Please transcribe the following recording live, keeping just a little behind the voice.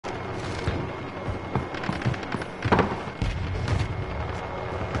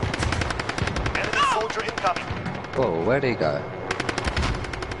Oh, where'd he go?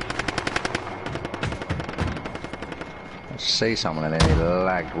 I see someone and then he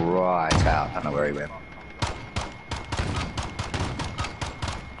lagged right out. I don't know where he went.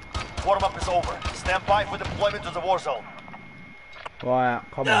 Warm-up is over. Stand by for deployment to the war zone. Right,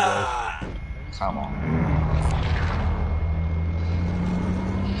 come on, boys. Come on.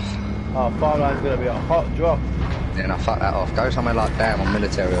 Oh, farmland's gonna be a hot drop. Yeah, no, fuck that off. Go somewhere like Damm or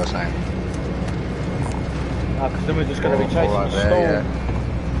military or something. No, because then we're just gonna be chasing right the there, storm.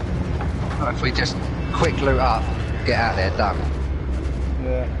 Yeah. If we just quick loot up, get out there, done.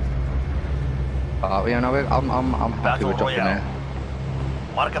 Yeah. You know, I'm happy with dropping there.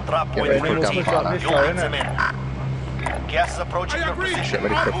 Mark a drop point ready for for your team. gunfire. You'll lead them in. Gas is approaching your position. Get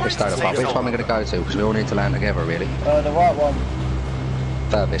ready for a pistol. But which one are we going to go to? Because we all need to land together, really. The right one.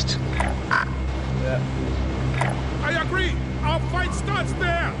 Furthest. Yeah. I agree. Our fight starts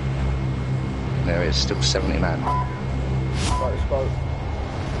there. There is still 70 man. Right, spoke.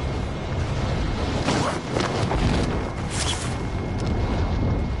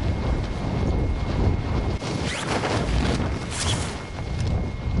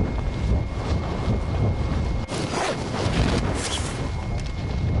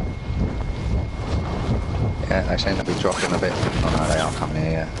 Yeah, they seem to be dropping a bit. Oh no, they are coming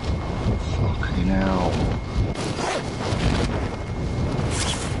here, yeah. Fucking hell.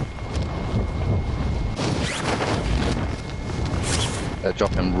 They're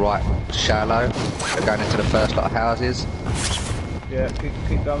dropping right shallow. They're going into the first lot of houses. Yeah,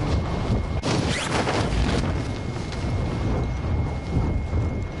 keep going.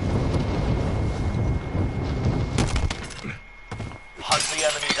 Hunt the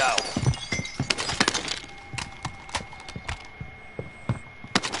enemy down.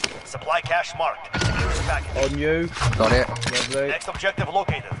 Supply cache marked. Secure the package. On you. Got it. Lovely. Next objective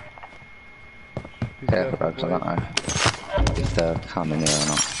located. Yeah, folks, I don't know if they're coming here or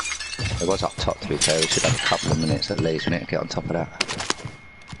not. It was up top, to be fair. We should have a couple of minutes at least. We need to get on top of that.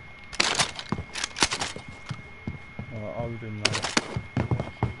 Odin, mate.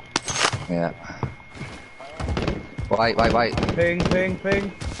 Yeah. Wait. Ping.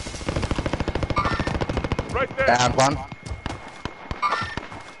 Right there. Down one.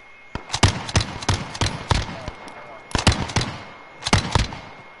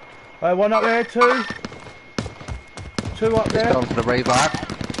 One up there, two. Two up there. He's gone for the revive.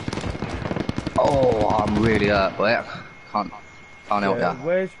 Oh, I'm really hurt, boy. Can't help ya.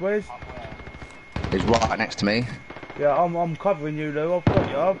 Where's? He's right next to me. Yeah, I'm covering you, Lou. I've got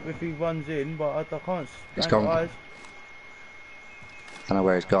you up if he runs in, but I can't. He's gone. Eyes. Don't know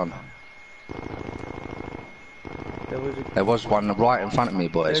where he's gone. There was one right in front of me,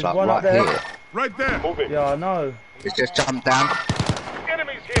 but it's like one right there. here. Right there. Moving. Yeah, I know. He's just jumped down.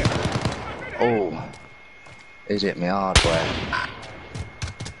 Enemies here. Oh, he's hit me hard, boy.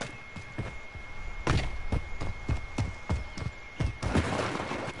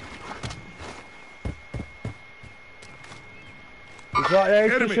 He's right there,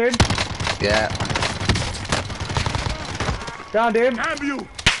 he's pushing. Yeah. Downed him. Have you?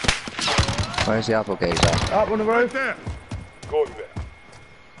 Where's the other geezer? Up on the Right roof. there. Going there.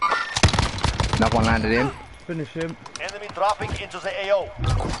 Another one landed in. Finish him. Enemy dropping into the AO.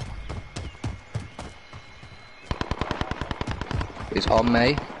 He's on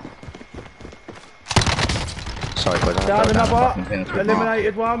me. Sorry, boys. Down another.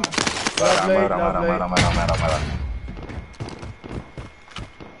 Eliminated one. Lovely.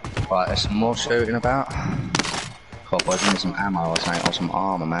 Right, there's some more shooting about. God, boys, I need some ammo or something, or some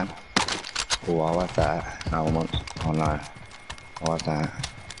armour, man. Oh, I'll have that. No one wants. Oh no. I'll have that.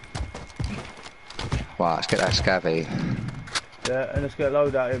 Right, let's get that scabby. Yeah, and let's get a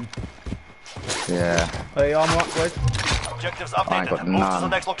load at him. Yeah. Hey, armor up, boys. Objectives I ain't updated. got Move to the none.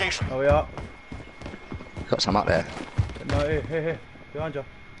 next location. Oh, we up. Got some up there. No, here. Behind you.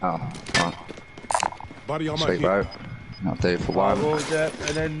 Oh, right. Body on my Sweet, hip. bro. That'll do for one. Well, yeah,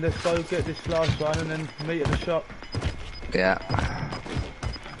 and then let's go get this last one and then meet at the shop. Yeah.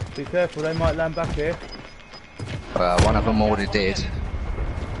 Be careful, they might land back here. One of them already did.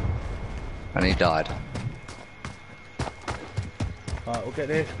 And he died. Alright, we'll get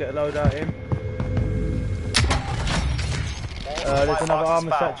this, get a load at him. There's another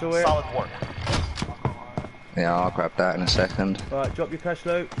armor satchel here. Solid work. Yeah, I'll grab that in a second. Right, drop your cash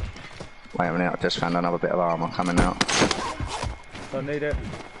loot. Wait a minute, I've just found another bit of armour coming out. Don't need it.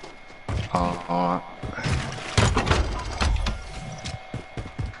 Oh, alright.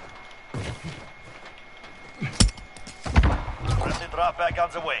 Friendly drop back on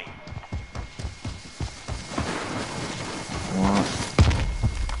the way. What?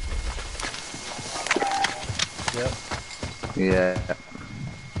 Yep. Yeah.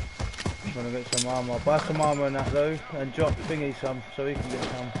 I'm gonna get some armor. Buy some armor and that though, and drop thingy some so he can get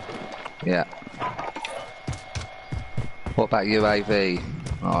some. Yeah. What about UAV?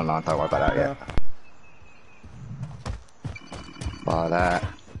 Oh no, don't worry about that yet. Buy that.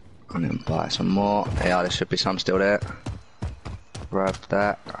 And then buy some more. Yeah, there should be some still there. Grab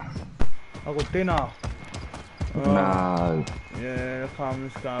that. I got dinner. No. Yeah, come,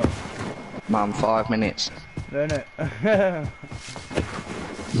 let's go. Mum, 5 minutes. Isn't it?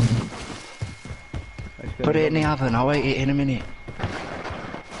 Put it in the oven, I'll eat it in a minute.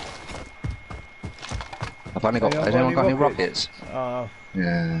 I've only got, has anyone got any rockets?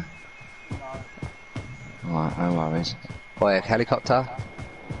 Yeah. Alright, no worries. Boy, helicopter?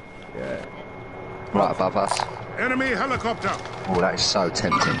 Yeah. Right above us. Enemy helicopter. Oh, that is so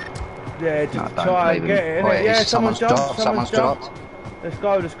tempting. Yeah, just try and get it, innit? Yeah, someone's jumped, someone's dropped. Let's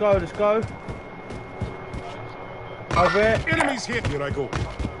go, let's go, let's go. Over here. Enemies here. Here I go.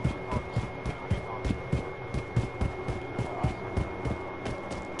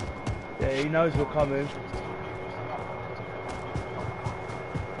 Yeah, he knows we're coming.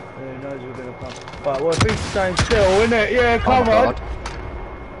 Yeah, he knows we're gonna come. Right, well, if he's staying still, innit? Yeah, come on. God.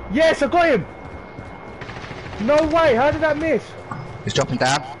 Yes, I got him! No way, how did that miss? He's dropping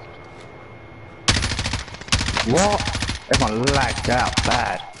down. What? Everyone lagged out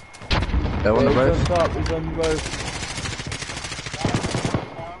bad. They're on the roof. He's on top, he's on the roof.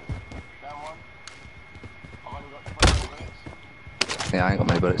 Yeah, I ain't got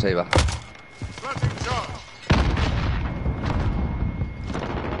many bullets either.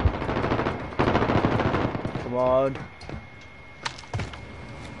 Come on.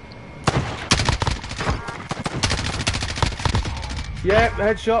 Yep,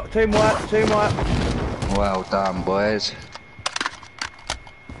 headshot, team wipe, team wipe. Well done, boys.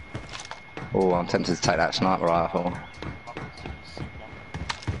 Oh, I'm tempted to take that sniper rifle.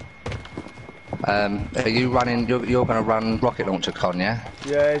 Are you running, you're going to run rocket launcher con, yeah?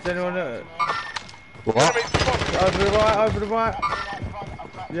 Yeah, is anyone What? Over the right, over the right.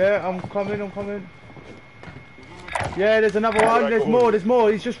 Yeah, I'm coming. Yeah, there's another one, there's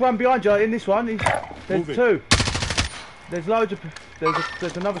more. He's just run behind you in this one. There's two. There's loads of,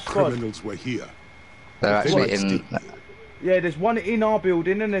 there's another squad. Criminals were here. They're actually in... Yeah, there's one in our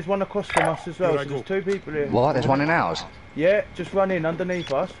building and there's one across from us as well, so there's two people here. What? There's one in ours? Yeah, just run in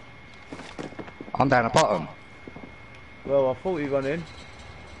underneath us. I'm down the bottom. Well, I thought he run in.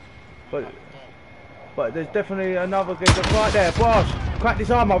 But there's definitely another guy right there. Boss, crack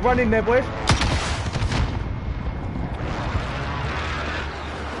this armor, run in there, boys.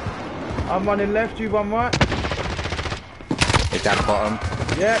 I'm running left, you run right. He's down the bottom.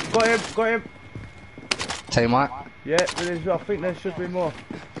 Yeah, got him. Team white? Yeah, I think there should be more.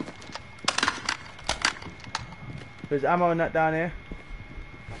 There's ammo in that down here.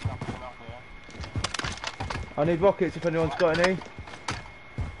 I need rockets if anyone's got any.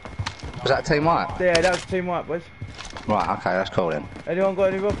 Was that team white? Yeah, that was team white, boys. Right, okay, that's cool then. Anyone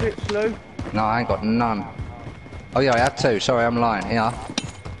got any rockets, Lou? No, I ain't got none. Oh yeah, I had two. Sorry, I'm lying. Here.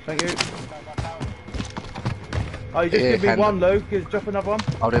 Thank you. Oh, you just give me one, Lou. Drop another one.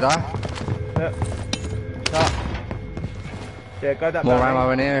 Oh, did I? Yeah. Start. Yeah, go that More back,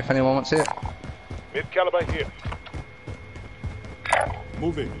 ammo in here if anyone wants it. Mid-caliber here.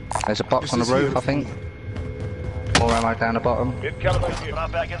 Moving. There's a box on the roof, I think. More ammo down the bottom. Mid-caliber here.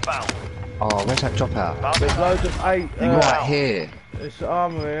 Drop back inbound. Oh, where's that drop out? There's loads of 8. Right here. It's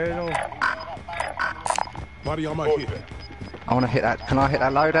armor here, you know. Body armor here. I want to hit that. Can I hit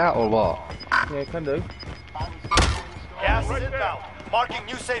that loadout or what? Yeah, can do. Gas is inbound. Marking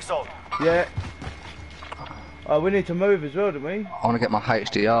new safe zone. Yeah. Oh, we need to move as well, don't we? I want to get my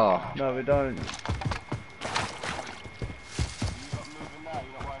HDR. No, we don't.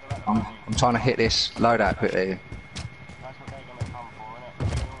 I'm trying to hit this loadout quickly.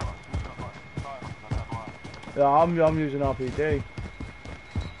 Yeah, I'm using RPG.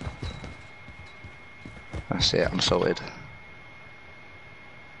 That's it, I'm sorted.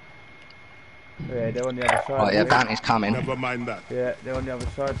 Yeah, they're on the other side. Right, yeah, bounty's coming. Never mind that. Yeah, they're on the other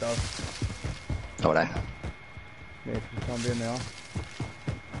side though. Oh, they? Yeah, for the time being they are.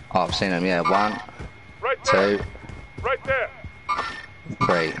 Oh, I've seen them, yeah. 1, Right there. 2, Right there.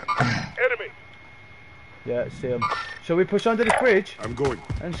 3. Enemy. Yeah, see them. Shall we push under the bridge I'm going.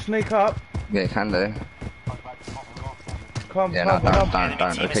 and sneak up? Yeah, you can do. Come, Yeah, no, come, come.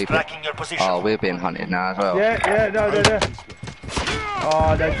 don't Team is repeat it. tracking your position. Oh, we're being hunted now as well. Yeah, no, they're there.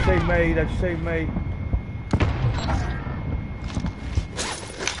 Oh, they've seen me.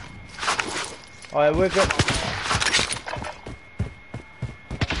 Alright, we're good.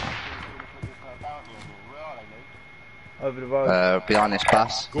 Over the road. Behind this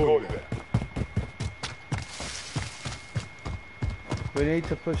bus. Go there. We need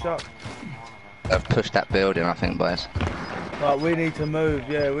to push up. Push that building, I think, boys. Right, we need to move.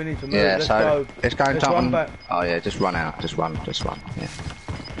 Yeah, we need to move. Yeah, Let's so go. it's going Let's to run back. Oh yeah, just run out. Just run. Yeah.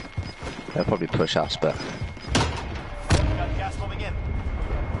 They'll probably push us, but Got gas moving in.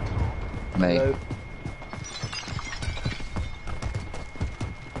 me. Hello.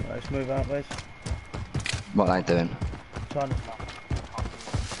 Right, let's move out, boys. What are they doing? Trying to...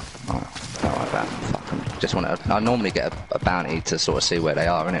 Oh, don't worry about them. Fuck 'em. Just want to. I normally get a bounty to sort of see where they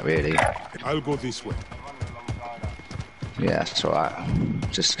are, innit? Really. I'll go this way. Yeah, that's alright.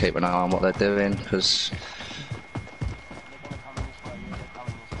 Just keep an eye on what they're doing, because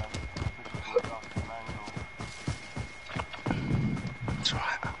it's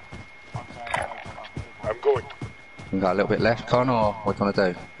alright. I'm going. We got a little bit left, Con, or what do you want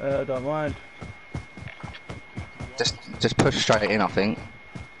to do? I don't mind. Just push straight in, I think.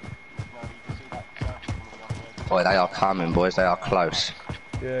 Boy, they are coming, boys. They are close.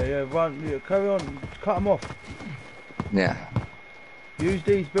 Yeah, run. Yeah, carry on. Cut them off. Yeah. Use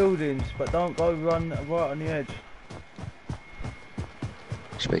these buildings, but don't go run right on the edge.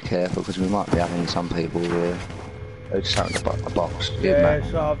 Just be careful, because we might be having some people here. They just having a box. Yeah,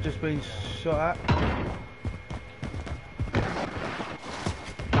 so I've just been shot at.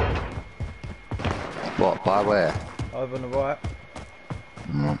 What? By where? Over on the right.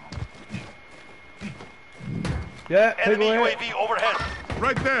 Mm. Yeah, Enemy people here. UAV overhead.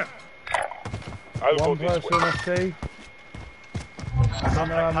 Right there. I'll One go this person way. I see. I don't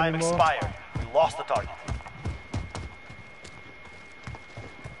know how Contract many time more. expired. We lost the target.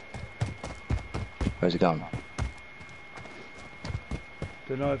 Where's he gone?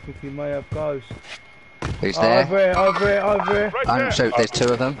 Don't know if he may have ghost. He's Oh, there. over here. Right Don't there. shoot. There's two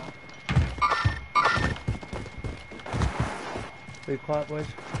of them. Be quiet, boys.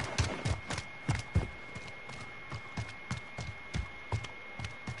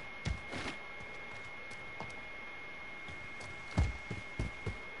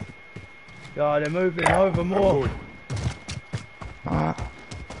 Yeah, they're moving over more. Alright.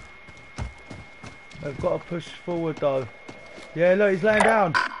 They've got to push forward though. Yeah, look, he's laying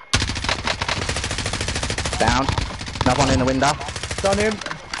down. Down. Another one in the window. Done him.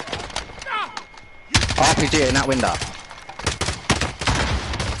 RPG in that window.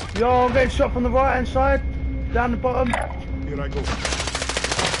 Yo, I'm getting shot from the right hand side. Down the bottom. Here I go.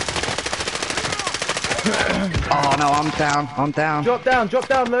 Oh no, I'm down. I'm down. Drop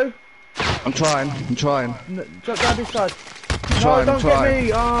down, Lou. I'm trying. Drop down this side. I'm No, don't get trying.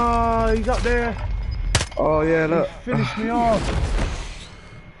 me. Oh, he's up there. Oh yeah, look. Finish me off.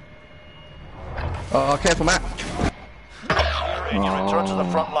 Oh, careful, Matt. And you return to the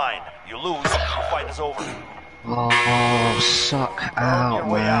front line. You lose, the fight is over. Oh, suck out,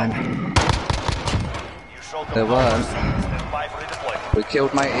 way man. You showed There weren't. Stand by for redeployment. We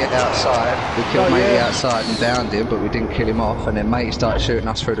killed matey outside. We killed Oh, matey yeah. outside and downed him, but we didn't kill him off. And then matey started shooting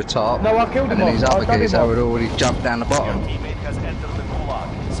us through the top. No, I killed him And then off. his I other done him geezer off. had already jumped down the Your bottom. teammate has entered the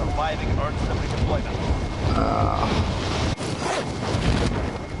gulag. Surviving earns them redeployment.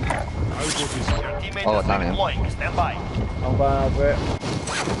 I'll go this way. Your teammate Oh, is damn him. redeploying. Stand by. I'm going over it.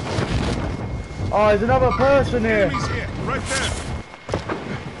 Oh, there's another person here. Enemies here. Right there.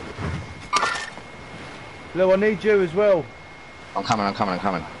 Lou, I need you as well. I'm coming.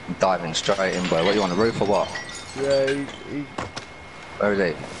 I'm diving straight in, boy. What, you on the roof or what? Yeah, he's Where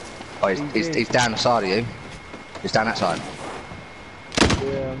is he? Oh, he's down the side of you. He's down that side.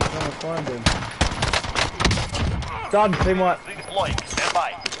 yeah, I'm trying to find him. Done, team white. Redeploying. Stand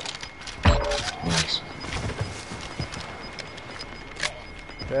by. Yes.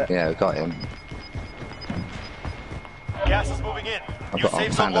 Yeah. We got him. Gas is moving in. I've New got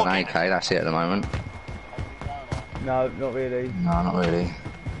safe zone found an located. AK, that's it at the moment. No, not really. No, not really.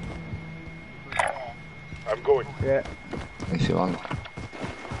 I'm going. Yeah. If you want.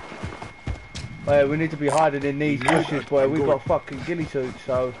 Oh, yeah, we need to be hiding in these bushes, boy. We've got fucking ghillie suits,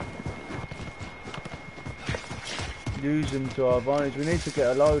 so use them to our advantage. We need to get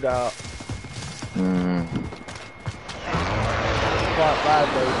a load out. Hmm. Quite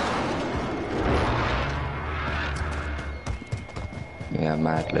badly. Yeah,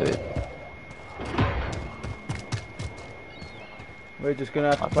 mad Louis. We're just gonna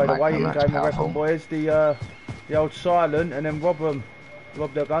have to I've play the got waiting Magnum, game, I that's reckon, powerful. boys. The old silent, and then rob them,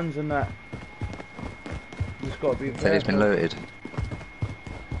 rob their guns and that. Just got to be Said he's been careful. looted.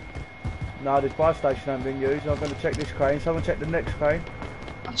 No, this buy station hasn't been used. I'm going to check this crane. Someone check the next crane.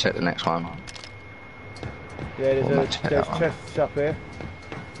 I'll check the next one. Yeah, Well, there's, check there's that one. chests up here.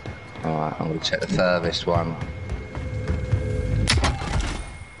 Alright, I'm going to check the furthest one.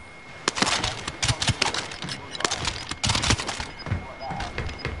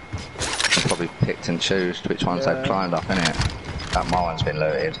 probably picked and choose which ones they've climbed up, innit? That mine's been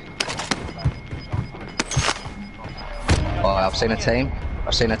looted. Oh, I've seen a team.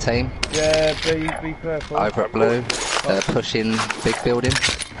 I've seen a team. Yeah, be careful. Over at blue. They're pushing big building.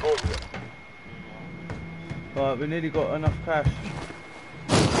 Right, we nearly got enough cash.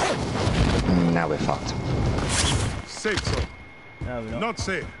 Now we're fucked. Safe zone. No, we're not. Not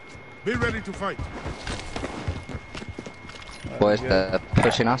safe. Be ready to fight. Boys, they're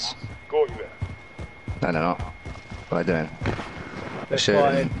pushing us. Going there. No, they're not. What are they doing? They're shooting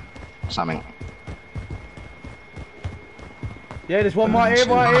fighting. something. Yeah, there's one right here,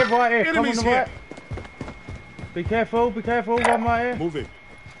 right here, right here. Come on Enemies the right. here. Be careful, one right here. Moving.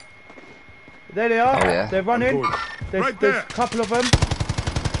 There they are. Oh, yeah. They're running. Good. There's Right there. a couple of them.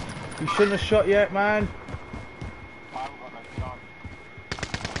 You shouldn't have shot yet, man.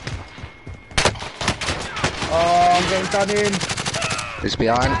 Oh, I'm getting done in. He's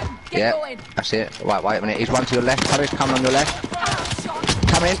behind. Get Yeah, going. that's it. Right, wait a minute. He's run to your left. Coming on your left.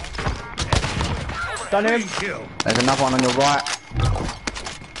 Come in. Done him. Kill. There's another one on your right.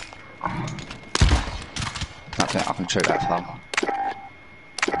 I think I can shoot that far.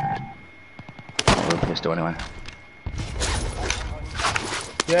 Oh, with a pistol anyway.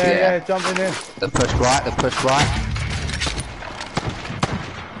 Yeah, jump in there. They've pushed right. They've pushed right.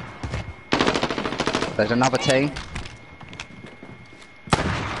 There's another team.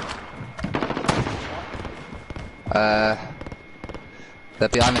 They're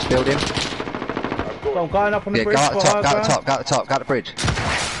behind this building. So I'm going up on the Yeah, bridge. go up the top, go fire, up the top, go up the top, go up the bridge.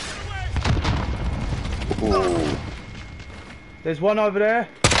 Ooh. There's one over there.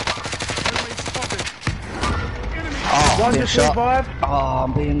 Oh, I'm One being just shot. revived. Oh,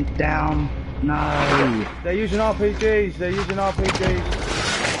 I'm being down. No. They're using RPGs. They're using RPGs.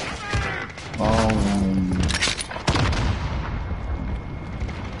 Oh.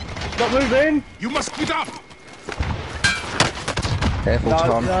 Stop moving. You must get up. Careful, No,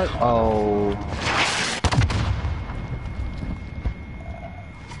 Tom. no. Oh.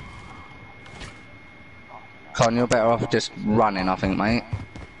 Con, you're better off just running, I think, mate.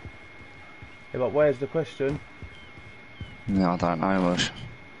 Yeah, but where's the question? Yeah, I don't know much.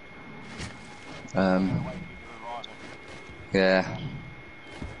 Yeah.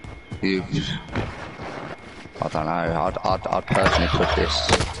 You. I don't know. I'd personally put this.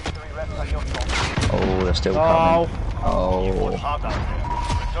 Oh, they're still coming. Oh. Hard out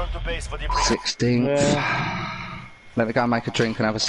there. Return to base for debrief. 16th. Yeah. Let me go and make a drink and have a